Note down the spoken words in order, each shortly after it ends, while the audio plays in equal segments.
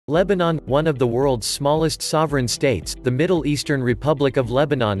Lebanon, one of the world's smallest sovereign states, the Middle Eastern Republic of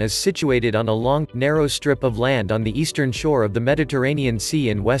Lebanon is situated on a long, narrow strip of land on the eastern shore of the Mediterranean Sea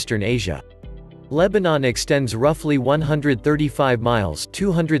in Western Asia. Lebanon extends roughly 135 miles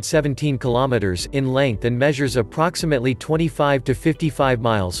 (217 kilometers) in length and measures approximately 25 to 55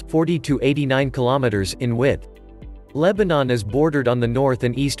 miles (40 to 89 kilometers) in width. Lebanon is bordered on the north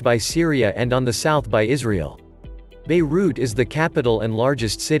and east by Syria and on the south by Israel. Beirut is the capital and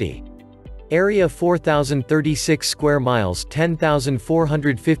largest city. Area 4,036 square miles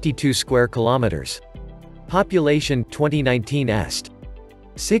 (10,452 square kilometers). Population 2019 est.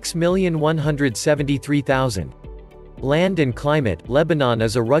 6,173,000. Land and climate. Lebanon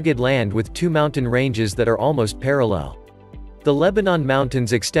is a rugged land with two mountain ranges that are almost parallel. The Lebanon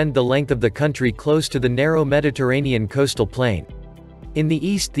Mountains extend the length of the country close to the narrow Mediterranean coastal plain. In the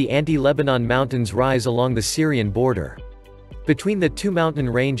east, the Anti-Lebanon Mountains rise along the Syrian border. Between the two mountain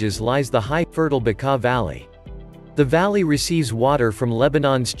ranges lies the high, fertile Bekaa Valley. The valley receives water from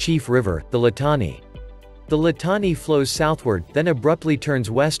Lebanon's chief river, the Litani. The Litani flows southward, then abruptly turns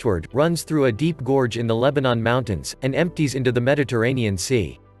westward, runs through a deep gorge in the Lebanon Mountains, and empties into the Mediterranean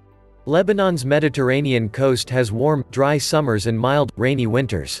Sea. Lebanon's Mediterranean coast has warm, dry summers and mild, rainy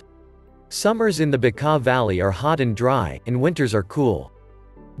winters. Summers in the Bekaa Valley are hot and dry, and winters are cool.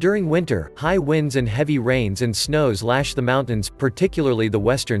 During winter, high winds and heavy rains and snows lash the mountains, particularly the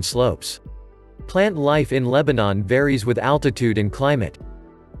western slopes. Plant life in Lebanon varies with altitude and climate.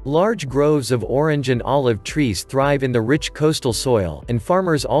 Large groves of orange and olive trees thrive in the rich coastal soil, and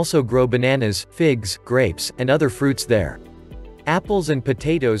farmers also grow bananas, figs, grapes, and other fruits there. Apples and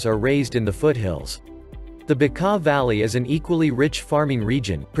potatoes are raised in the foothills. The Bekaa Valley is an equally rich farming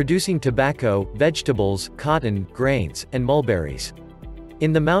region, producing tobacco, vegetables, cotton, grains, and mulberries.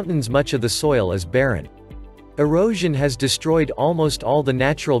 In the mountains, much of the soil is barren. Erosion has destroyed almost all the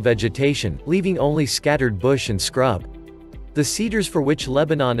natural vegetation, leaving only scattered bush and scrub. The cedars for which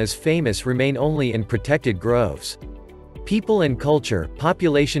Lebanon is famous remain only in protected groves. People and culture.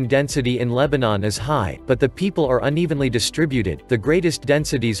 Population density in Lebanon is high, but the people are unevenly distributed. The greatest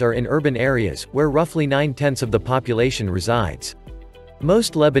densities are in urban areas, where roughly 9/10 of the population resides.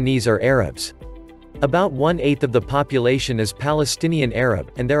 Most Lebanese are Arabs. About 1/8 of the population is Palestinian Arab,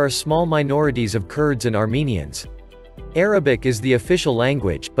 and there are small minorities of Kurds and Armenians. Arabic is the official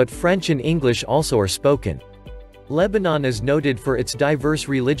language, but French and English also are spoken. Lebanon is noted for its diverse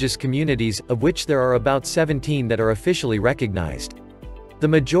religious communities, of which there are about 17 that are officially recognized. The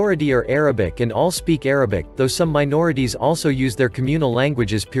majority are Arabic and all speak Arabic, though some minorities also use their communal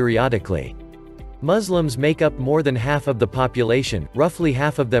languages periodically. Muslims make up more than half of the population, roughly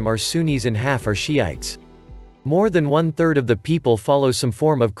half of them are Sunnis and half are Shiites. More than 1/3 of the people follow some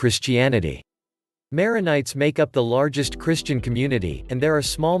form of Christianity. Maronites make up the largest Christian community, and there are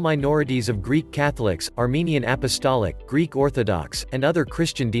small minorities of Greek Catholics, Armenian Apostolic, Greek Orthodox, and other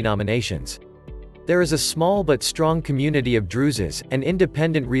Christian denominations. There is a small but strong community of Druzes, an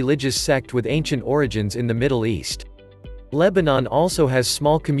independent religious sect with ancient origins in the Middle East. Lebanon also has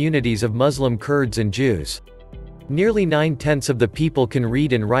small communities of Muslim Kurds and Jews. Nearly 9/10 of the people can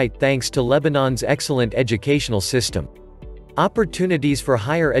read and write thanks to Lebanon's excellent educational system. Opportunities for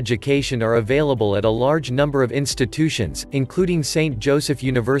higher education are available at a large number of institutions, including St. Joseph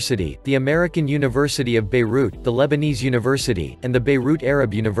University, the American University of Beirut, the Lebanese University, and the Beirut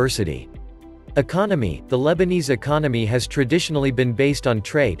Arab University. Economy. The Lebanese economy has traditionally been based on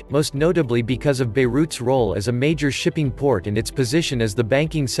trade, most notably because of Beirut's role as a major shipping port and its position as the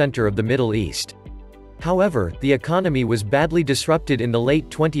banking center of the Middle East. However, the economy was badly disrupted in the late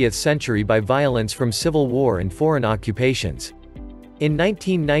 20th century by violence from civil war and foreign occupations. In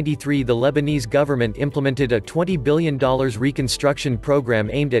 1993, the Lebanese government implemented a $20 billion reconstruction program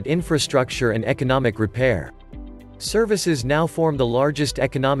aimed at infrastructure and economic repair. Services now form the largest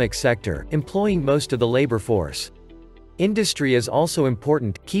economic sector, employing most of the labor force. Industry is also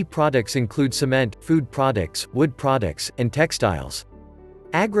important. Key products include cement, food products, wood products, and textiles.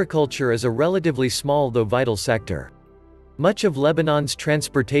 Agriculture is a relatively small though vital sector. Much of Lebanon's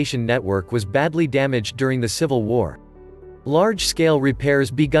transportation network was badly damaged during the Civil War. Large-scale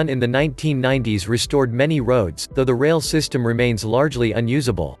repairs begun in the 1990s restored many roads, though the rail system remains largely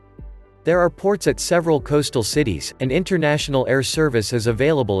unusable. There are ports at several coastal cities, and international air service is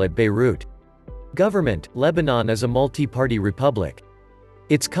available at Beirut. Government. Lebanon is a multi-party republic.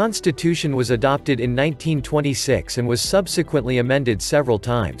 Its constitution was adopted in 1926 and was subsequently amended several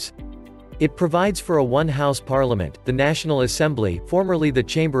times. It provides for a one-house parliament, the National Assembly, formerly the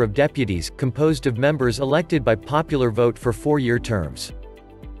Chamber of Deputies, composed of members elected by popular vote for 4-year terms.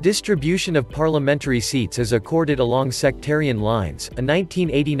 Distribution of parliamentary seats is accorded along sectarian lines. A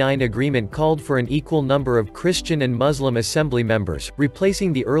 1989 agreement called for an equal number of Christian and Muslim assembly members,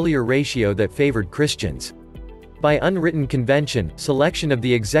 replacing the earlier ratio that favored Christians. By unwritten convention, selection of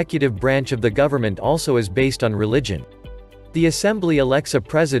the executive branch of the government also is based on religion. The assembly elects a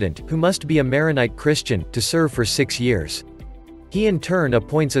president, who must be a Maronite Christian, to serve for 6 years. He in turn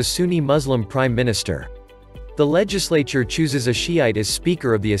appoints a Sunni Muslim prime minister. The legislature chooses a Shiite as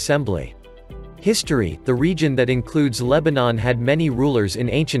Speaker of the Assembly. History: the region that includes Lebanon had many rulers in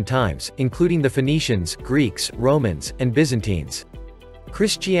ancient times, including the Phoenicians, Greeks, Romans, and Byzantines.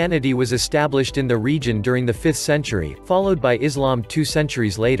 Christianity was established in the region during the 5th century, followed by Islam 2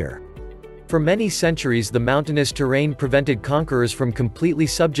 centuries later. For many centuries the mountainous terrain prevented conquerors from completely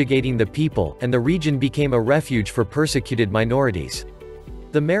subjugating the people, and the region became a refuge for persecuted minorities.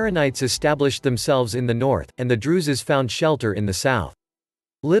 The Maronites established themselves in the north, and the Druzes found shelter in the south.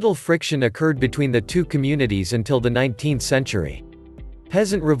 Little friction occurred between the two communities until the 19th century.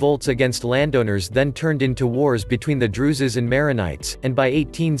 Peasant revolts against landowners then turned into wars between the Druzes and Maronites, and by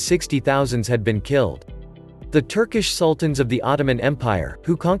 1860 thousands had been killed. The Turkish sultans of the Ottoman Empire,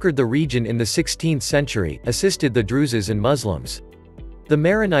 who conquered the region in the 16th century, assisted the Druzes and Muslims. The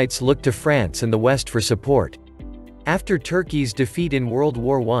Maronites looked to France and the West for support. After Turkey's defeat in World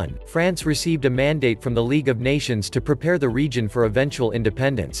War I, France received a mandate from the League of Nations to prepare the region for eventual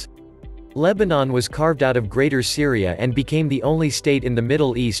independence. Lebanon was carved out of Greater Syria and became the only state in the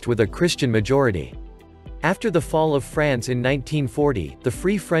Middle East with a Christian majority. After the fall of France in 1940, the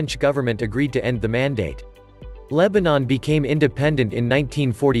Free French government agreed to end the mandate. Lebanon became independent in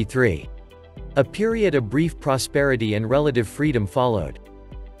 1943. A period of brief prosperity and relative freedom followed.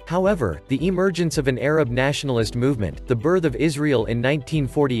 However, the emergence of an Arab nationalist movement, the birth of Israel in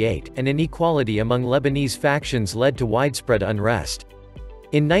 1948, and inequality among Lebanese factions led to widespread unrest.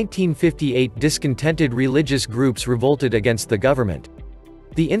 In 1958, discontented religious groups revolted against the government.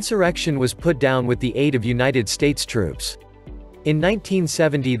 The insurrection was put down with the aid of United States troops. In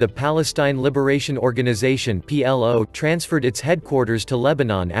 1970, the Palestine Liberation Organization (PLO) transferred its headquarters to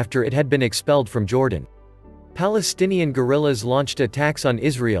Lebanon after it had been expelled from Jordan. Palestinian guerrillas launched attacks on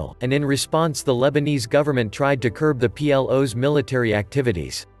Israel, and in response the Lebanese government tried to curb the PLO's military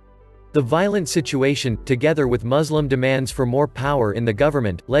activities. The violent situation, together with Muslim demands for more power in the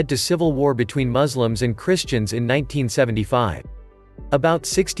government, led to civil war between Muslims and Christians in 1975. About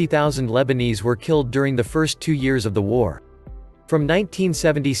 60,000 Lebanese were killed during the first 2 years of the war. From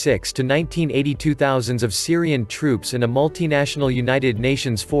 1976 to 1982, thousands of Syrian troops and a multinational United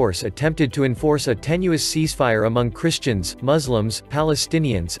Nations force attempted to enforce a tenuous ceasefire among Christians, Muslims,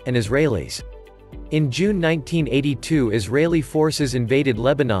 Palestinians, and Israelis. In June 1982, Israeli forces invaded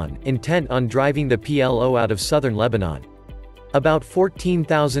Lebanon, intent on driving the PLO out of southern Lebanon. About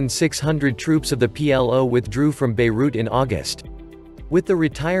 14,600 troops of the PLO withdrew from Beirut in August. With the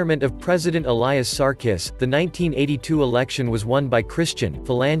retirement of President Elias Sarkis, the 1982 election was won by Christian,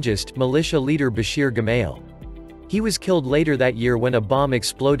 Phalangist, militia leader Bashir Gemayel. He was killed later that year when a bomb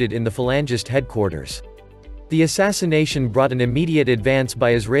exploded in the Phalangist headquarters. The assassination brought an immediate advance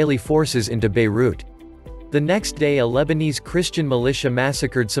by Israeli forces into Beirut. The next day, a Lebanese Christian militia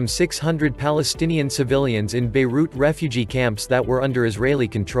massacred some 600 Palestinian civilians in Beirut refugee camps that were under Israeli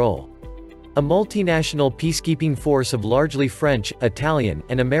control. A multinational peacekeeping force of largely French, Italian,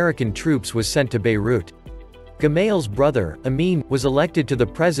 and American troops was sent to Beirut. Gemayel's brother, Amin, was elected to the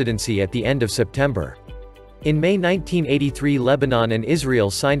presidency at the end of September. In May 1983, Lebanon and Israel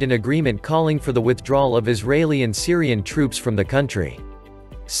signed an agreement calling for the withdrawal of Israeli and Syrian troops from the country.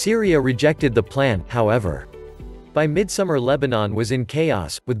 Syria rejected the plan, however. By midsummer, Lebanon was in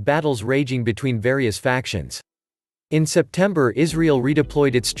chaos, with battles raging between various factions. In September, Israel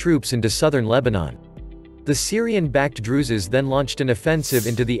redeployed its troops into southern Lebanon. The Syrian-backed Druzes then launched an offensive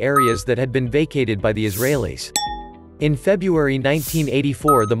into the areas that had been vacated by the Israelis. In February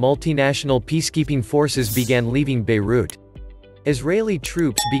 1984, the multinational peacekeeping forces began leaving Beirut. Israeli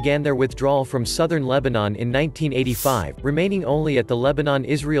troops began their withdrawal from southern Lebanon in 1985, remaining only at the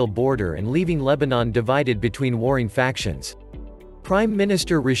Lebanon-Israel border and leaving Lebanon divided between warring factions. Prime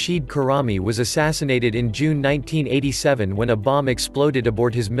Minister Rashid Karami was assassinated in June 1987 when a bomb exploded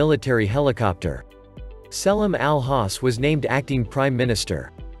aboard his military helicopter. Selim al-Hass was named acting prime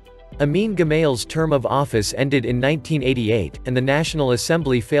minister. Amin Gemayel's term of office ended in 1988, and the National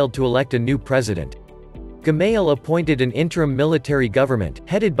Assembly failed to elect a new president. Gemayel appointed an interim military government,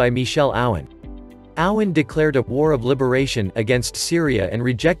 headed by Michel Aoun. Aoun declared a «war of liberation» against Syria and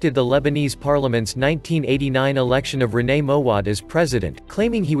rejected the Lebanese parliament's 1989 election of René Mouawad as president,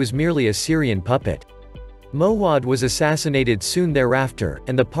 claiming he was merely a Syrian puppet. Mowad was assassinated soon thereafter,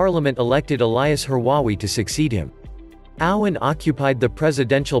 and the parliament elected Elias Harwawi to succeed him. Aoun occupied the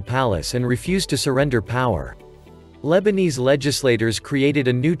presidential palace and refused to surrender power. Lebanese legislators created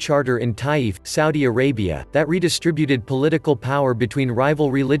a new charter in Taif, Saudi Arabia, that redistributed political power between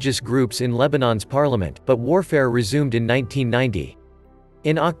rival religious groups in Lebanon's parliament, but warfare resumed in 1990.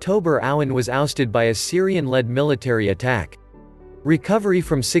 In October, Aoun was ousted by a Syrian-led military attack. Recovery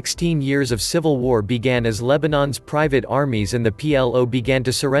from 16 years of civil war began as Lebanon's private armies and the PLO began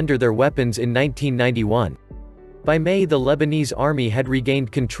to surrender their weapons in 1991. By May, the Lebanese army had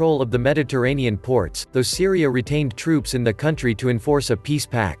regained control of the Mediterranean ports, though Syria retained troops in the country to enforce a peace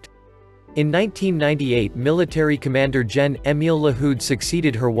pact. In 1998, military commander Gen. Emil Lahoud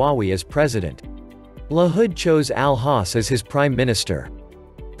succeeded Harwawi as president. Lahoud chose al-Hass as his prime minister.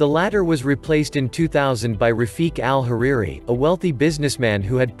 The latter was replaced in 2000 by Rafik al-Hariri, a wealthy businessman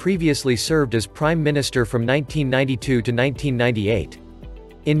who had previously served as prime minister from 1992 to 1998.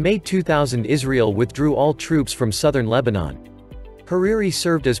 In May 2000, Israel withdrew all troops from southern Lebanon. Hariri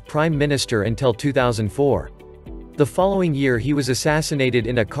served as prime minister until 2004. The following year he was assassinated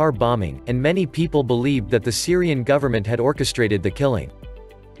in a car bombing, and many people believed that the Syrian government had orchestrated the killing.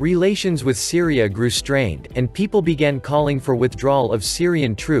 Relations with Syria grew strained, and people began calling for withdrawal of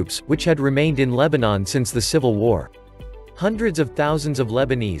Syrian troops, which had remained in Lebanon since the civil war. Hundreds of thousands of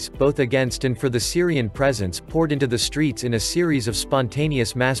Lebanese, both against and for the Syrian presence, poured into the streets in a series of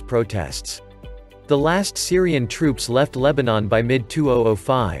spontaneous mass protests. The last Syrian troops left Lebanon by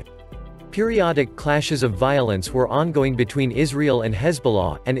mid-2005. Periodic clashes of violence were ongoing between Israel and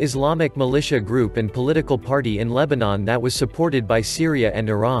Hezbollah, an Islamic militia group and political party in Lebanon that was supported by Syria and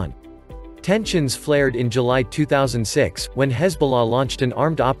Iran. Tensions flared in July 2006, when Hezbollah launched an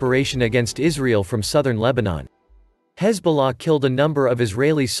armed operation against Israel from southern Lebanon. Hezbollah killed a number of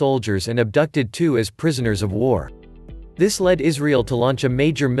Israeli soldiers and abducted 2 as prisoners of war. This led Israel to launch a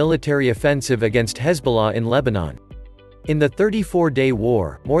major military offensive against Hezbollah in Lebanon. In the 34-day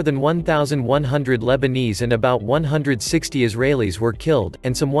war, more than 1,100 Lebanese and about 160 Israelis were killed,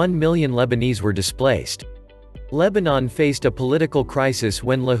 and some 1 million Lebanese were displaced. Lebanon faced a political crisis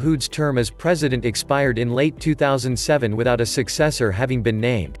when Lahoud's term as president expired in late 2007 without a successor having been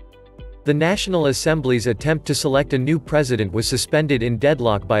named. The National Assembly's attempt to select a new president was suspended in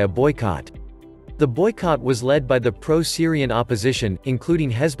deadlock by a boycott. The boycott was led by the pro-Syrian opposition,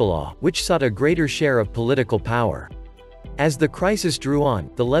 including Hezbollah, which sought a greater share of political power. As the crisis drew on,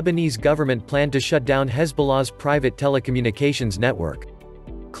 the Lebanese government planned to shut down Hezbollah's private telecommunications network.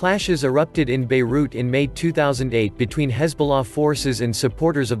 Clashes erupted in Beirut in May 2008 between Hezbollah forces and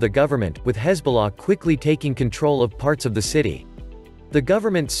supporters of the government, with Hezbollah quickly taking control of parts of the city. The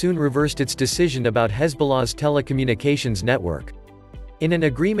government soon reversed its decision about Hezbollah's telecommunications network. In an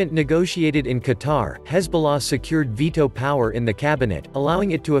agreement negotiated in Qatar, Hezbollah secured veto power in the cabinet,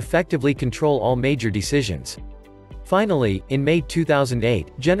 allowing it to effectively control all major decisions. Finally, in May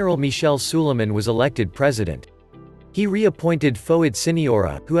 2008, General Michel Suleiman was elected president. He reappointed Fouad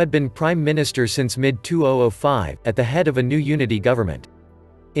Siniora, who had been prime minister since mid-2005, at the head of a new unity government.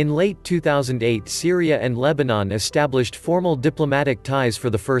 In late 2008, Syria and Lebanon established formal diplomatic ties for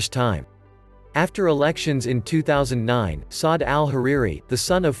the first time. After elections in 2009, Saad al-Hariri, the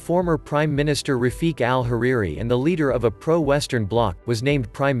son of former Prime Minister Rafik al-Hariri and the leader of a pro-Western bloc, was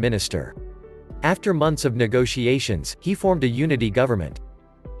named prime minister. After months of negotiations, he formed a unity government.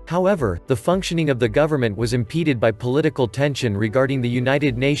 However, the functioning of the government was impeded by political tension regarding the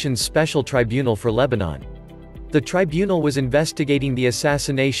United Nations Special Tribunal for Lebanon. The tribunal was investigating the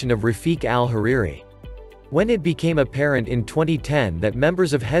assassination of Rafik al-Hariri. When it became apparent in 2010 that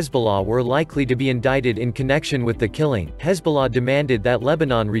members of Hezbollah were likely to be indicted in connection with the killing, Hezbollah demanded that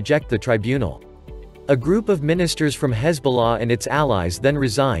Lebanon reject the tribunal. A group of ministers from Hezbollah and its allies then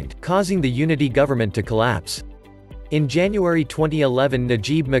resigned, causing the unity government to collapse. In January 2011,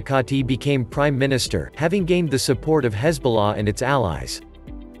 Najib Mikati became prime minister, having gained the support of Hezbollah and its allies.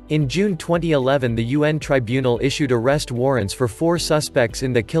 In June 2011, the UN tribunal issued arrest warrants for 4 suspects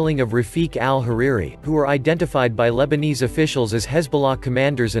in the killing of Rafik al-Hariri, who were identified by Lebanese officials as Hezbollah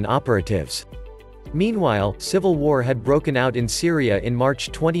commanders and operatives. Meanwhile, civil war had broken out in Syria in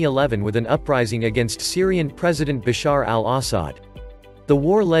March 2011 with an uprising against Syrian President Bashar al-Assad. The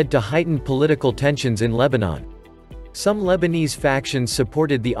war led to heightened political tensions in Lebanon. Some Lebanese factions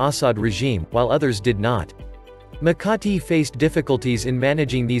supported the Assad regime, while others did not. Mikati faced difficulties in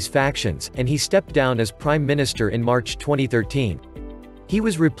managing these factions, and he stepped down as prime minister in March 2013. He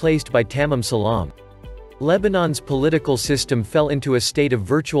was replaced by Tamim Salam. Lebanon's political system fell into a state of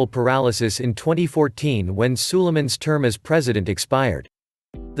virtual paralysis in 2014 when Suleiman's term as president expired.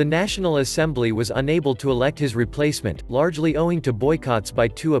 The The National Assembly was unable to elect his replacement, largely owing to boycotts by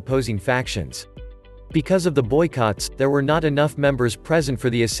two opposing factions. Because of the boycotts, there were not enough members present for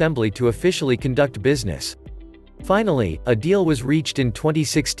the assembly to officially conduct business. Finally, a deal was reached in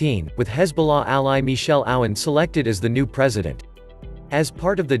 2016, with Hezbollah ally Michel Aoun selected as the new president. As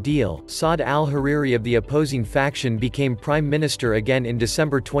part of the deal, Saad al-Hariri of the opposing faction became prime minister again in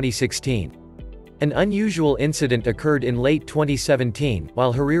December 2016. An unusual incident occurred in late 2017,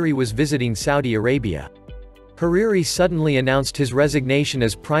 while Hariri was visiting Saudi Arabia. Hariri suddenly announced his resignation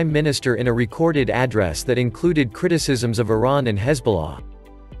as prime minister in a recorded address that included criticisms of Iran and Hezbollah.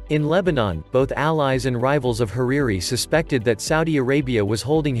 In Lebanon, both allies and rivals of Hariri suspected that Saudi Arabia was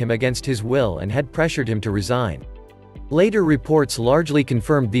holding him against his will and had pressured him to resign. Later reports largely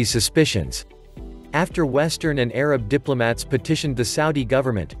confirmed these suspicions. After Western and Arab diplomats petitioned the Saudi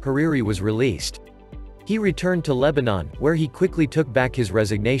government, Hariri was released. He returned to Lebanon, where he quickly took back his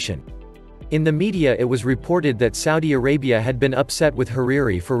resignation. In the media it was reported that Saudi Arabia had been upset with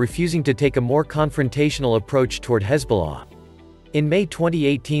Hariri for refusing to take a more confrontational approach toward Hezbollah. In May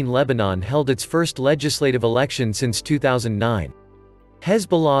 2018 Lebanon held its first legislative election since 2009.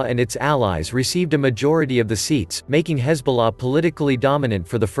 Hezbollah and its allies received a majority of the seats, making Hezbollah politically dominant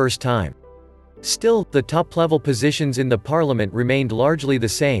for the first time. Still, the top-level positions in the parliament remained largely the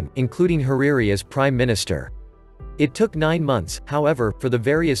same, including Hariri as prime minister. It took 9 months, however, for the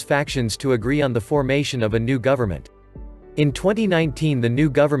various factions to agree on the formation of a new government. In 2019 the new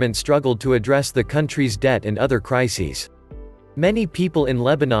government struggled to address the country's debt and other crises. Many people in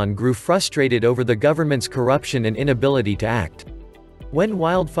Lebanon grew frustrated over the government's corruption and inability to act. When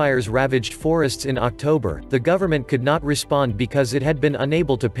wildfires ravaged forests in October, the government could not respond because it had been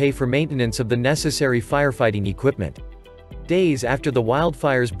unable to pay for maintenance of the necessary firefighting equipment. Days after the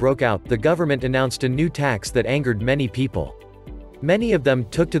wildfires broke out, the government announced a new tax that angered many people. Many of them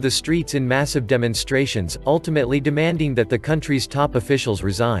took to the streets in massive demonstrations, ultimately demanding that the country's top officials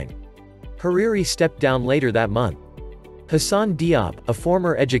resign. Hariri stepped down later that month. Hassan Diab, a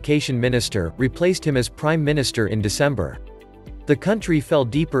former education minister, replaced him as prime minister in December. The country fell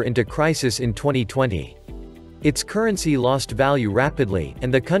deeper into crisis in 2020. Its currency lost value rapidly,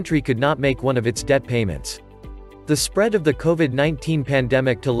 and the country could not make one of its debt payments. The spread of the COVID-19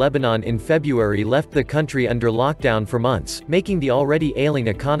 pandemic to Lebanon in February left the country under lockdown for months, making the already ailing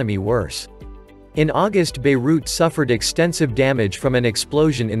economy worse. In August, Beirut suffered extensive damage from an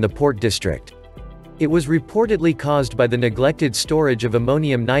explosion in the port district. It was reportedly caused by the neglected storage of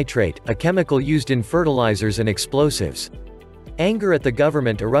ammonium nitrate, a chemical used in fertilizers and explosives. Anger at the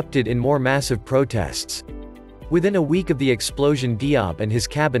government erupted in more massive protests. Within a week of the explosion, Diab and his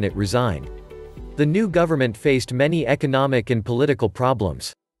cabinet resigned. The new government faced many economic and political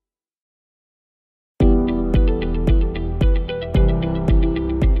problems.